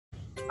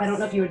I don't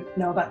know if you would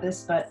know about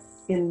this, but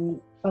in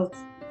both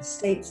the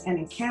States and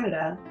in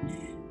Canada,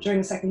 during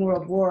the Second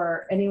World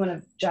War, anyone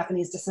of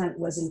Japanese descent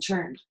was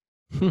interned.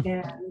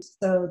 And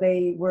so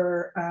they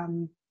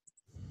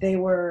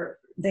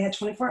had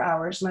 24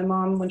 hours. My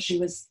mom, when she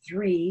was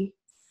 3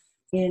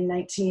 in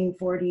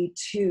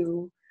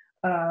 1942,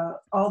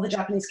 all the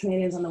Japanese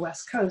Canadians on the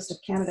west coast of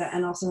Canada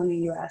and also in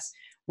the US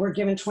were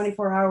given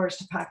 24 hours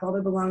to pack all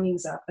their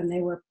belongings up, and they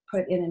were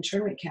put in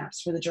internment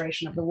camps for the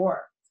duration of the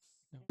war.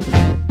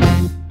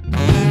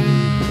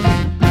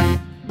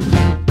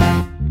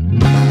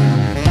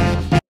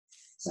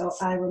 So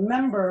I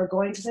remember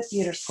going to the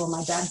theater school.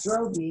 My dad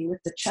drove me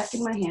with the check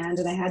in my hand,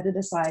 and I had to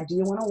decide, do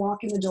you want to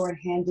walk in the door and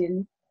hand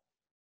in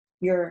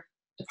your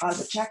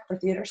deposit check for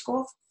theater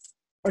school?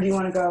 Or do you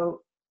want to go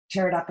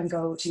tear it up and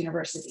go to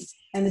university?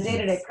 And the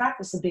day-to-day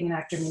practice of being an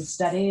actor means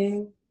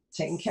studying,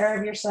 taking care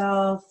of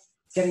yourself,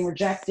 getting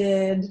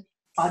rejected,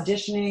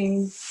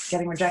 auditioning,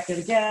 getting rejected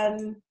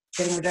again,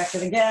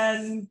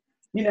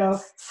 you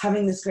know,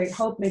 having this great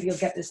hope, maybe you'll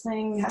get this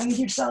thing, having a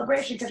huge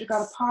celebration because you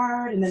got a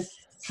part, and then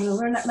trying to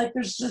learn that. Like,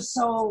 there's just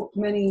so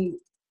many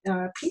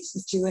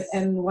pieces to it.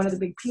 And one of the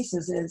big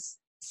pieces is,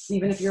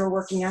 even if you're a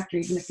working actor,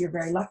 even if you're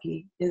very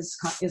lucky, is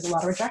a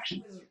lot of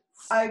rejection.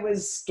 I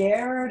was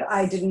scared.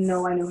 I didn't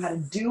know I knew how to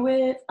do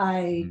it.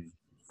 I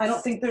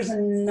don't think there's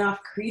enough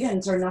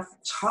credence or enough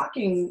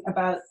talking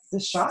about the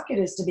shock it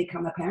is to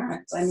become a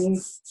parent. I mean,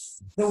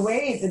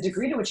 the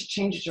degree to which it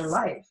changes your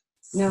life.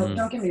 You know,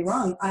 don't get me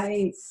wrong.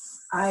 I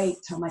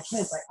tell my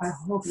kids, like, I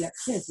hope you have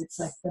kids. It's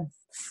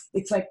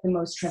like the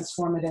most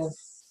transformative,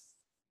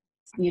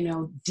 you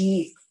know,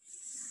 deep,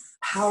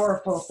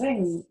 powerful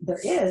thing there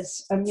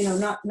is. You know,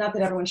 not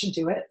that everyone should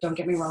do it. Don't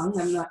get me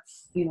wrong. I'm not,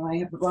 you know, I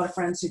have a lot of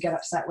friends who get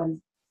upset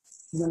when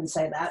women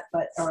say that,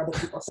 or other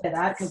people say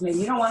that, because maybe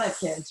you don't want to have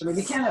kids, or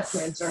maybe you can't have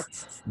kids,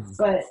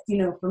 but, you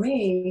know, for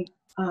me,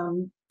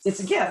 it's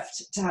a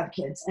gift to have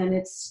kids, and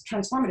it's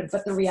transformative.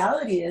 But the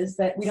reality is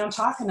that we don't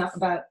talk enough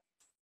about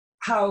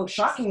how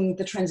shocking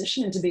the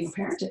transition into being a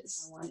parent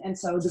is. And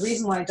so the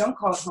reason why I don't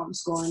call it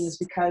homeschooling is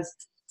because,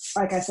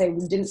 like I say,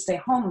 we didn't stay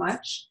home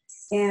much,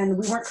 and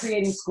we weren't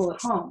creating school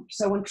at home.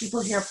 So when people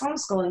hear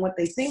homeschooling, what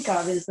they think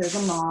of is there's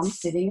a mom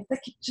sitting at the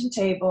kitchen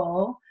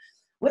table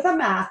with a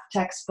math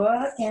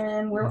textbook,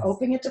 and we're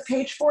opening it to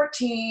page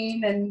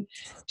 14 and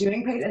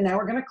and now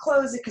we're going to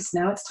close it because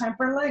now it's time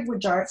for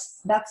language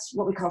arts. That's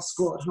what we call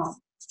school at home.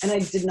 And I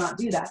did not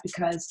do that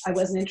because I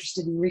wasn't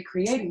interested in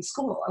recreating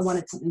school. I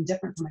wanted something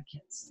different for my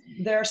kids.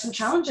 There are some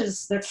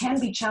challenges. There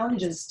can be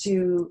challenges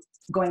to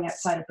going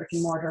outside of brick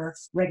and mortar,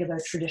 regular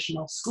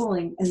traditional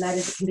schooling, and that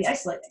is it can be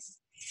isolating.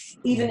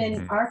 Even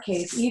in our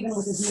case, even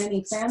with as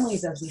many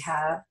families as we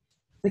have,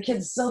 the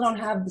kids still don't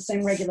have the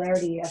same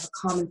regularity as a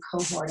common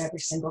cohort every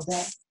single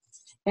day.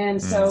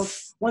 And so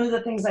one of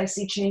the things I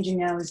see changing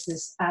now is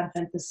this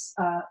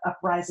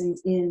uprising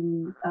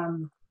in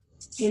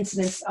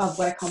incidents of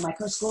what I call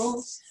micro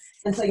schools.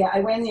 And so, yeah,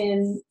 I went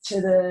in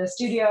to the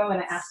studio and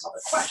I asked all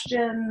the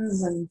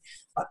questions and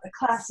about the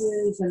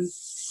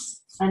classes,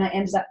 and I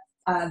ended up,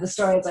 the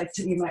story is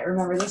you might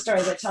remember the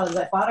story I tell is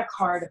I bought a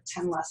card of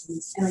 10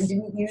 lessons and I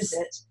didn't use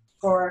it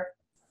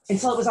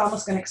until it was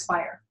almost going to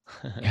expire.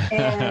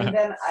 And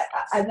then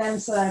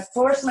I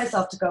forced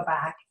myself to go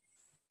back,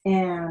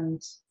 and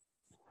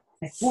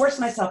I forced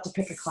myself to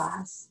pick a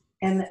class.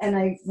 And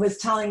I was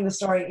telling the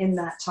story in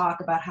that talk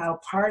about how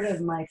part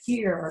of my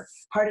fear,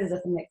 part of the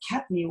thing that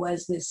kept me,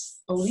 was this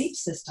belief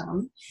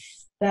system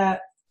that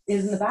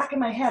is in the back of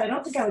my head. I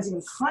don't think I was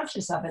even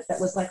conscious of it.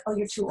 That was like, oh,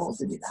 you're too old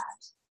to do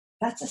that.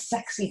 That's a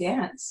sexy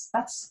dance.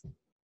 That's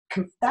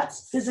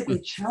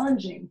physically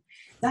challenging.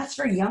 That's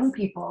for young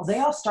people. They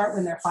all start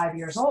when they're 5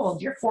 years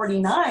old. You're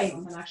 49.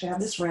 And actually I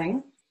have this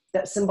ring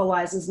that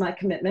symbolizes my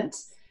commitment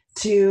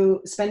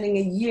to spending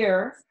a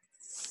year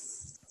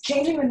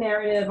changing the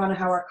narrative on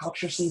how our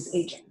culture sees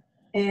aging.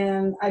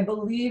 And I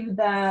believe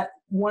that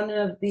one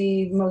of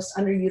the most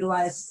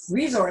underutilized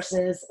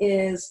resources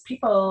is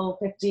people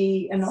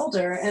 50 and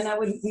older. And I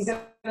would be going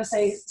to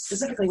say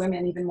specifically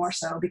women even more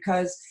so,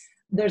 because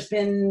there's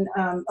been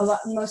a lot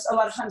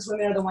of times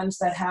women are the ones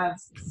that have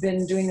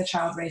been doing the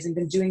child raising,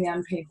 been doing the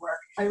unpaid work.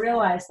 I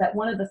realized that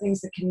one of the things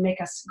that can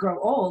make us grow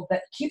old,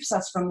 that keeps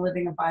us from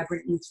living a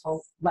vibrant,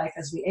 youthful life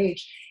as we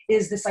age,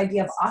 is this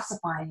idea of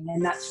ossifying.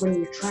 And that's when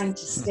you're trying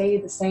to stay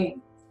the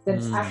same, that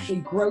it's actually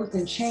growth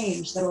and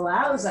change that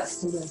allows us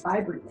to live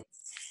vibrantly.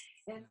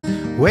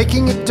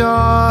 Waking at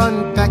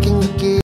dawn, packing the gear.